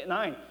 verse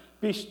 9,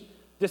 this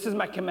is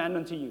my command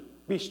unto you.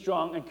 Be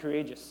strong and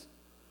courageous.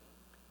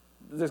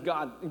 This is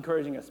God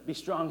encouraging us. Be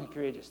strong and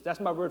courageous. That's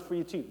my word for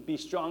you too. Be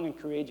strong and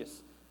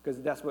courageous, because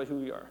that's who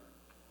we are.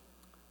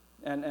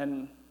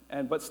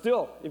 But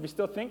still, if you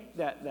still think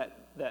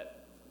that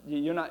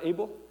you're not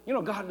able, you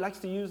know, God likes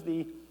to use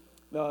the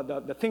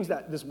things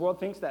that this world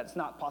thinks that's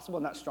not possible,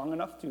 not strong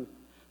enough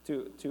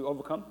to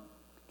overcome.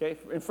 Okay,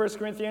 in 1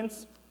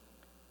 Corinthians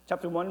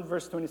chapter 1,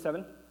 verse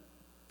 27,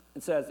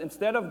 it says,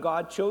 instead of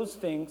God chose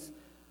things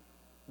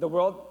the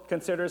world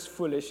considers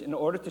foolish in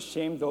order to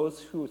shame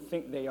those who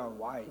think they are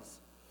wise.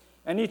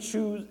 And he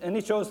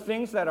chose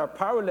things that are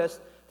powerless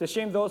to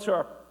shame those who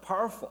are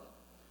powerful.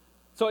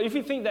 So if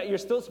you think that you're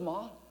still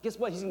small, guess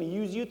what? He's going to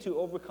use you to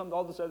overcome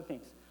all those other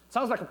things.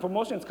 Sounds like a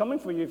promotion is coming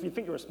for you if you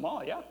think you're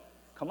small, yeah?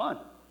 Come on.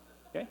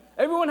 Okay?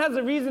 Everyone has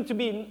a reason to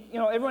be, you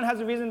know, everyone has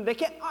a reason.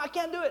 I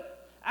can't do it.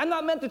 I'm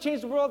not meant to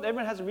change the world.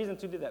 Everyone has a reason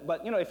to do that.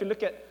 But, you know, if you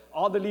look at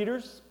all the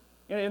leaders,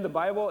 you know, in the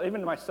Bible,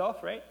 even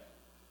myself, right?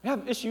 We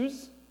have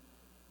issues.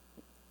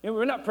 You know,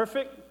 we're not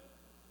perfect.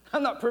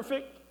 I'm not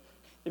perfect.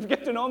 If you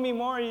get to know me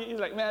more, he's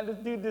like, man, this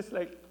dude,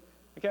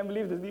 I can't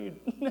believe this dude.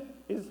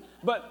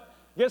 But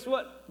guess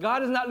what?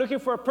 God is not looking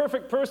for a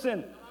perfect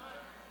person.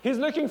 He's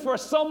looking for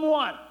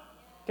someone.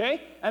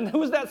 Okay? And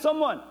who's that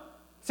someone?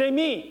 Say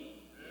me.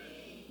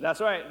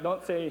 That's right.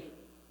 Don't say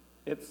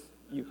it's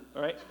you.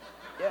 All right?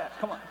 Yeah,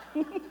 come on.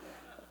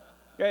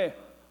 Okay.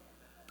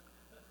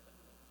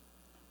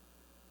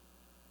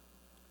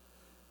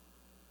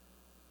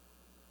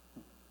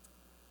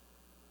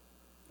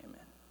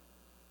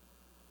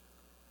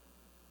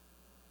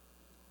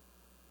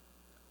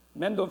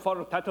 Men don't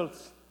follow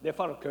titles, they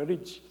follow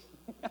courage.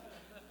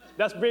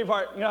 That's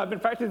Braveheart. You know, I've been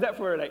practicing that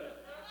for like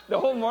the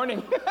whole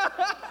morning.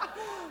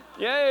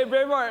 Yay,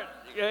 Braveheart.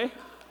 Okay.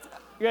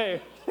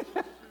 Okay.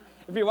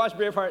 If you watch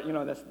Braveheart, you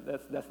know that's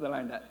the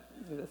line that.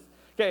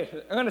 Okay,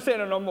 I'm going to say it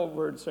in normal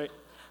words, right?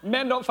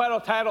 Men don't follow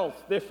titles;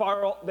 they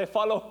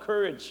follow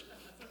courage.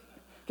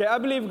 Okay, I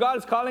believe God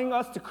is calling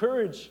us to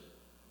courage.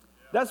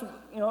 That's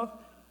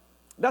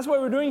that's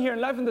what we're doing here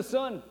in Life in the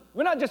Sun.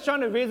 We're not just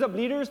trying to raise up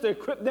leaders to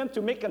equip them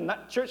to make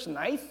a church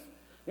nice.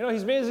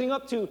 He's raising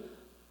up to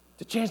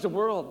change the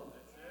world.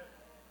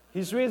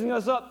 He's raising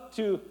us up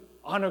to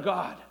honor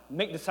God,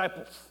 make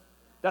disciples.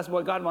 That's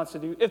what God wants to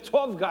do. If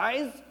 12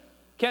 guys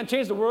can't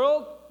change the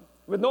world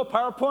with no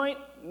PowerPoint,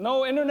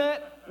 no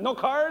internet, no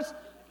cars,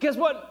 guess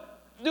what?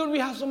 Dude, we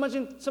have so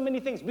many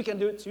things. We can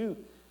do it too.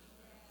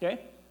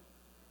 Okay?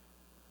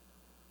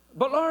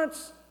 But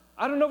Lawrence,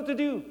 I don't know what to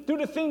do. Do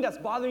the thing that's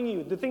bothering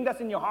you, the thing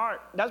that's in your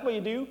heart. That's what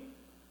you do.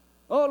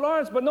 Oh,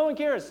 Lawrence, but no one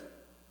cares.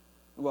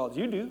 Well,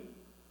 you do.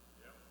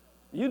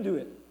 You do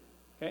it.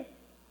 Okay?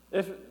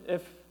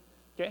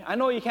 Okay, I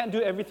know you can't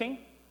do everything,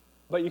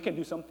 but you can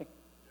do something.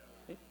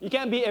 Okay? You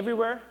can't be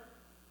everywhere,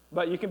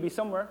 but you can be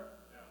somewhere.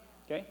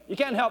 Okay? You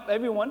can't help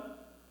everyone,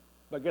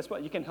 but guess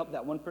what? You can help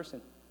that one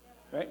person.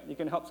 Right? You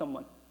can help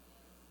someone.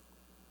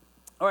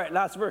 All right,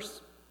 last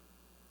verse.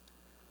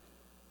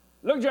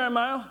 Look,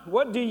 Jeremiah,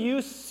 what do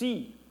you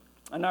see?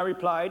 And I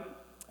replied,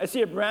 I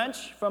see a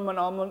branch from an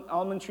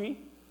almond tree.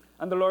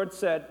 And the Lord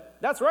said,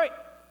 that's right.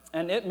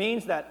 And it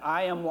means that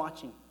I am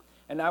watching.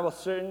 And I will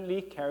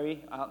certainly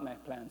carry out my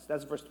plans.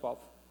 That's verse 12.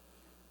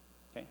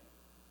 Okay.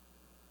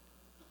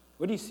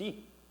 What do you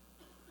see?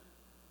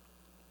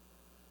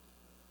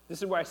 This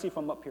is what I see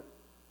from up here.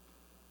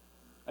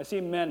 I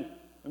see men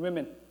and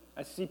women.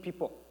 I see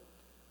people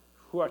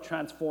who are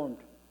transformed.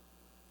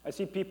 I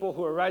see people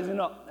who are rising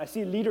up. I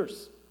see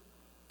leaders.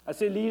 I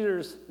see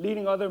leaders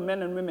leading other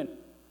men and women.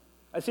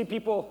 I see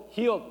people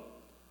healed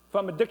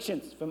from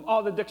addictions, from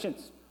all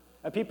addictions.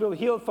 And people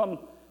healed from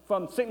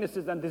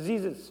sicknesses and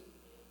diseases.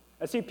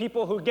 I see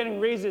people who are getting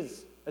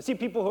raises. I see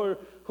people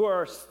who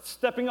are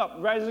stepping up,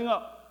 rising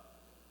up.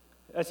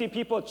 I see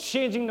people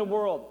changing the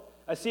world.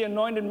 I see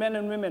anointed men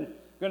and women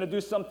going to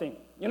do something.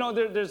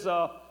 There's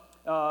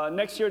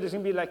next year there's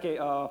going to be like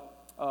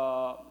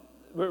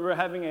we're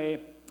having a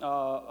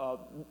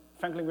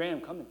Franklin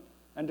Graham coming,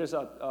 and there's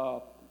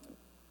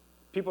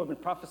people have been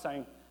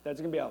prophesying that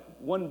there's going to be a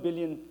 1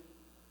 billion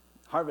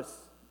harvest.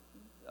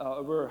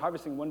 We're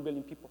harvesting 1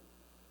 billion people.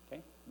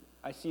 Okay,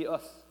 I see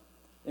us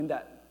in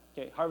that.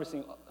 Okay,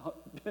 harvesting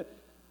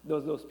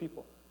those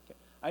people. Okay.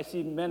 I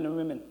see men and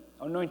women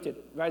anointed,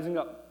 rising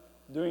up,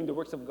 doing the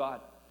works of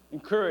God.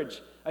 Encouraged.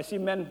 I see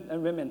men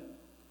and women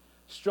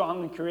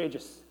strong and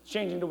courageous,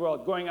 changing the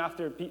world, going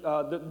after,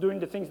 doing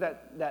the things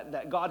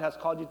that God has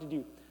called you to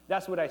do.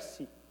 That's what I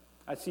see.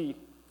 I see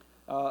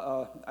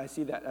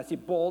that. I see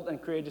bold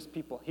and courageous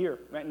people here,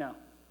 right now.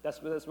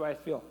 That's what I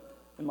feel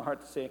in my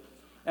heart to say.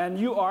 And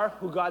you are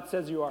who God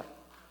says you are.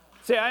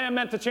 Say, I am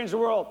meant to change the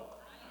world.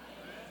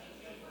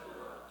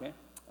 Okay.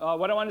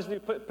 What I want you to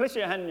do, place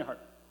your hand in your heart.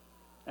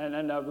 And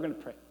we're going to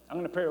pray. I'm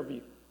going to pray over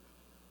you.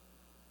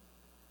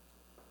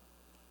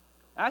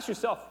 Ask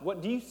yourself,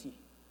 what do you see?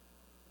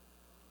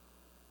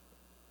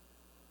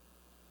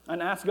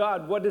 And ask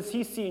God, what does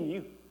He see in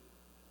you?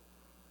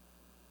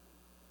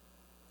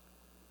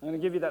 I'm going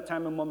to give you that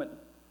time and moment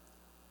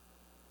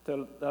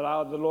to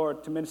allow the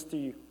Lord to minister to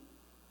you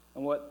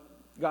and what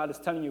God is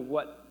telling you,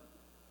 what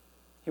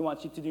He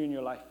wants you to do in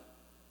your life.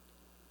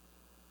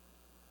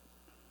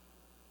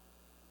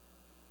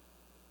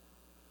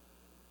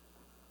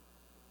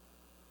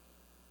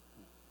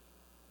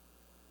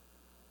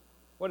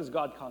 What is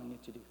God calling you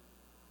to do?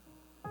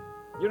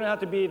 You don't have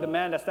to be the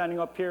man that's standing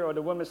up here or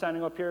the woman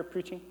standing up here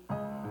preaching.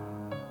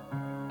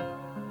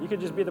 You could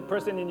just be the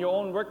person in your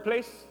own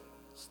workplace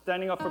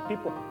standing up for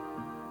people.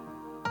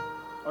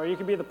 Or you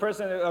could be the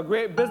person, a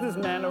great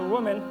businessman or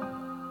woman,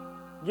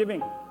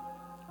 giving.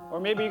 Or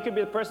maybe you could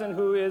be the person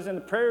who is in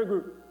the prayer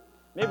group.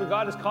 Maybe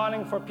God is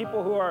calling for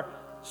people who are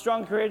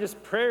strong, courageous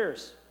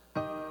prayers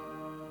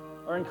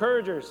or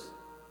encouragers.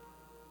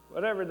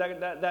 Whatever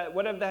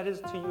that is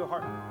to your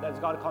heart, that's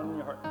God calling in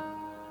your heart.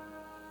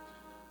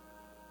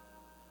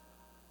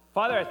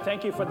 Father, I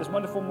thank you for this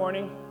wonderful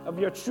morning of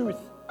your truth.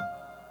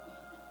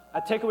 I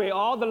take away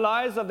all the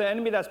lies of the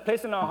enemy that's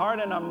placed in our heart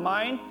and our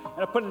mind,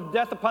 and I put the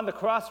death upon the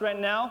cross right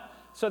now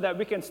so that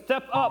we can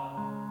step up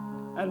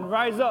and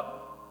rise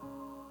up,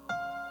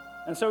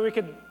 and so we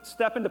can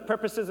step into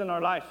purposes in our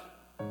life,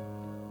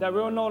 that we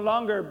will no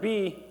longer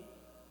be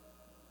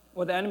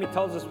what the enemy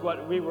tells us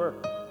what we were,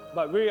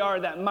 but we are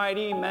that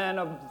mighty man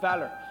of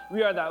valor.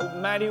 We are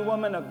that mighty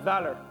woman of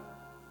valor,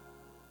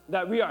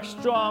 that we are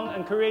strong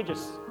and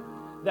courageous,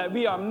 that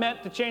we are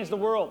meant to change the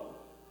world.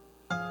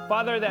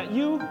 Father, that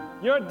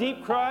your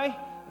deep cry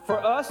for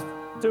us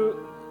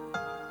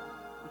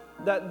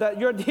that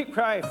your deep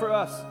cry for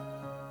us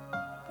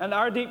and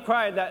our deep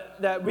cry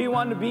that we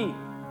want to be,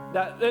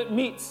 that it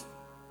meets,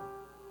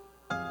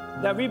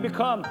 that we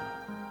become,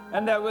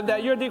 and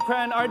that your deep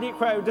cry and our deep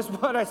cry, just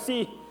what I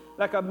see,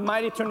 like a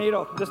mighty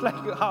tornado, just like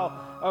how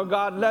our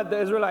God led the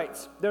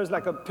Israelites. There's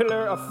like a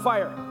pillar of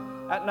fire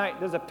at night.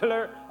 There's a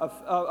pillar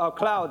of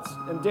clouds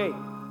in day,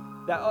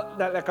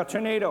 that like a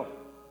tornado.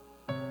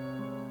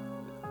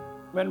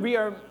 when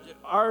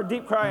our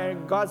deep cry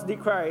and God's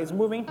deep cry is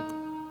moving,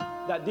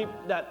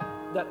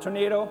 that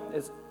tornado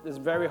is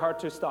very hard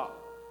to stop.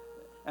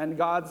 And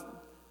God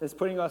is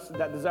putting us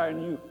that desire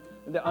in you,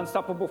 the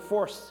unstoppable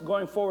force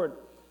going forward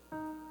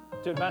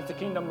to advance the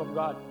kingdom of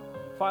God.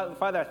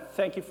 Father, I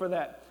thank you for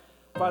that.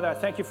 Father, I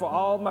thank you for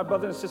all my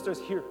brothers and sisters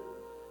here,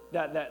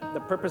 that the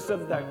purpose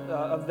of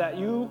that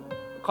you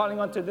calling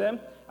unto them,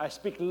 I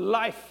speak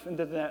life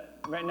into that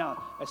right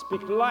now. I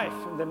speak life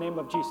in the name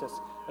of Jesus.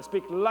 I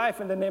speak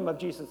life in the name of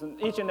Jesus. And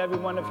each and every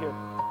one of your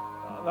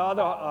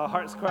other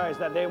heart's cries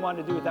that they want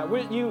to do, that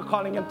what you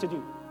calling them to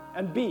do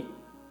and be.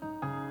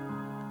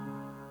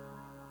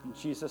 In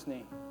Jesus'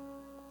 name.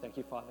 Thank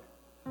you, Father.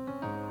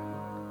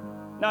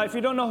 Now, if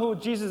you don't know who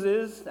Jesus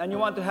is and you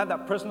want to have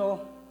that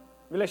personal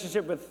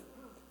relationship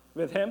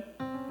with him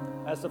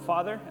as the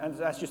Father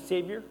and as your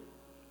Savior,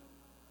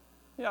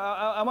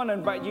 I want to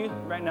invite you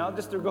right now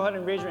just to go ahead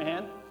and raise your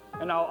hand,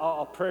 and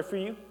I'll pray for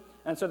you,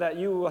 and so that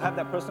you will have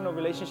that personal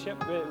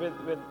relationship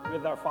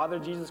with our Father,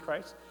 Jesus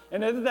Christ.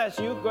 And if that's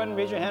you, go ahead and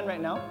raise your hand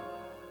right now.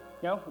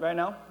 Right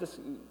now, just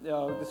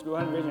go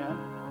ahead and raise your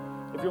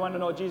hand. If you want to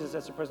know Jesus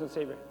as your personal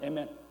Savior,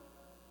 amen.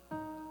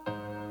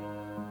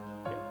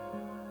 Okay.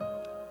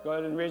 Go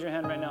ahead and raise your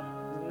hand right now.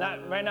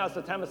 Right now is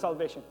the time of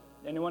salvation.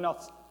 Anyone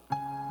else?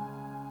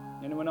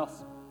 Anyone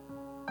else?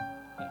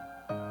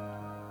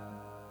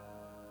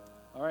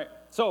 All right.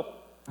 So,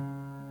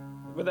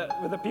 with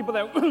the people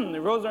that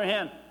rose their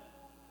hand,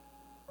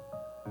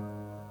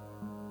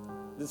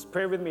 just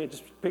pray with me.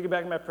 Just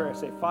piggyback my prayer.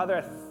 Say,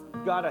 Father,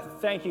 God, I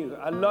thank you.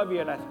 I love you,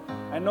 and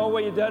I know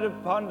what you did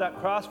upon that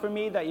cross for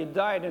me. That you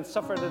died and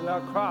suffered on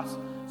that cross,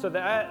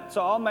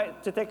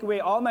 to take away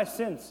all my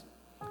sins.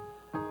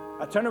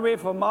 I turn away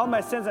from all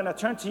my sins, and I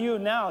turn to you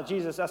now,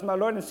 Jesus, as my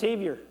Lord and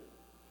Savior.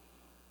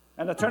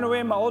 And I turn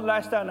away my old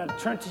lifestyle, and I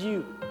turn to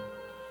you.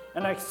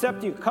 And I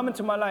accept you. Come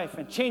into my life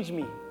and change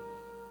me.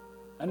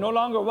 I no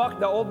longer walk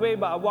the old way,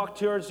 but I walk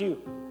towards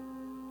you.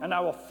 And I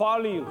will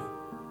follow you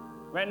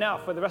right now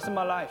for the rest of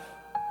my life.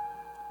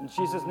 In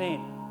Jesus'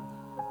 name,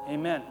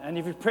 amen. And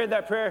if you prayed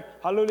that prayer,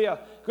 hallelujah,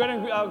 go ahead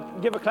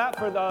and give a clap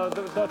for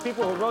the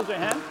people who rose their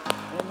hand.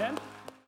 Amen.